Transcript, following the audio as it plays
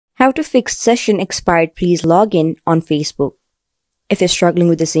How to fix session expired, please log in on Facebook. If you're struggling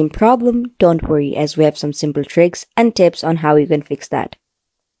with the same problem, don't worry, as we have some simple tricks and tips on how you can fix that.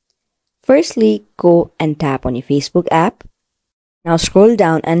 Firstly, go and tap on your Facebook app. Now scroll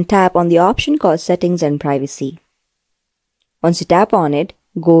down and tap on the option called Settings and Privacy. Once you tap on it,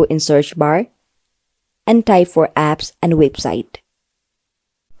 go in search bar and type for apps and website.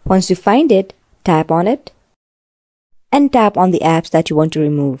 Once you find it, tap on it and tap on the apps that you want to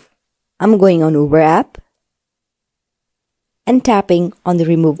remove. I'm going on Uber app and tapping on the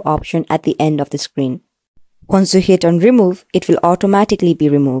remove option at the end of the screen. Once you hit on remove, it will automatically be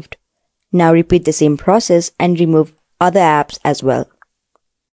removed. Now repeat the same process and remove other apps as well.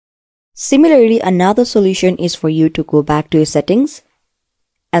 Similarly, another solution is for you to go back to your settings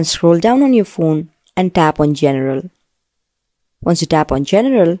and scroll down on your phone and tap on General. Once you tap on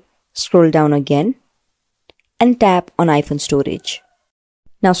General, scroll down again and tap on iPhone storage.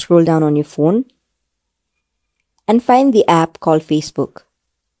 Now scroll down on your phone and find the app called Facebook.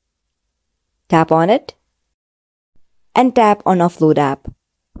 Tap on it and tap on Offload app.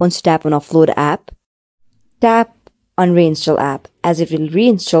 Once you tap on Offload app, tap on Reinstall app, as it will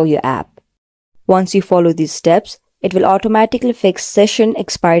reinstall your app. Once you follow these steps, it will automatically fix session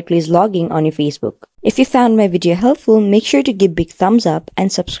expired, please logging on your Facebook. If you found my video helpful, make sure to give big thumbs up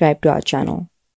and subscribe to our channel.